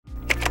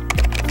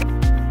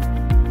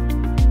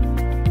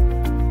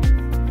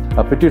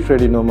A pituitary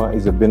adenoma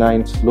is a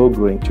benign,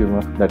 slow-growing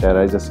tumor that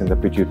arises in the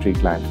pituitary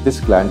gland. This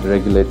gland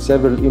regulates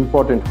several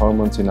important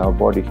hormones in our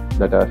body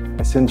that are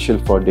essential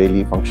for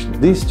daily function.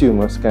 These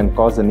tumors can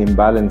cause an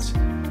imbalance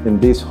in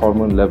these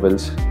hormone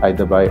levels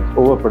either by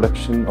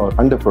overproduction or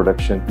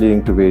underproduction,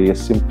 leading to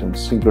various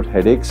symptoms, include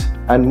headaches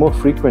and more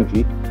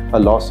frequently a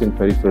loss in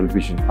peripheral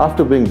vision.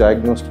 After being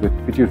diagnosed with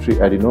pituitary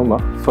adenoma,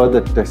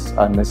 further tests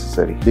are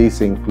necessary.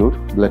 These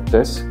include blood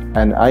tests,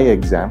 an eye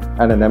exam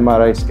and an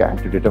MRI scan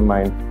to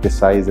determine the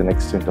size and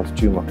extent of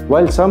tumor.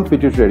 While some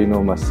pituitary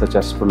adenomas such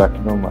as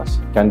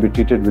prolactinomas can be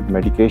treated with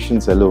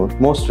medications alone,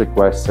 most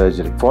require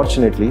surgery.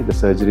 Fortunately, the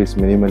surgery is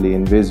minimally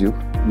invasive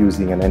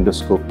using an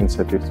endoscope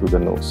inserted through the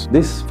nose.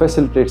 This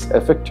facilitates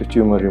effective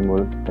tumor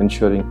removal,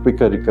 ensuring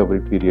quicker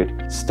recovery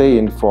period. Stay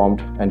informed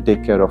and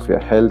take care of your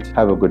health.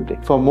 Have a good day.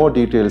 For more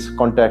details,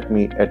 contact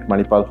me at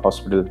Manipal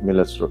Hospital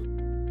Millers Road.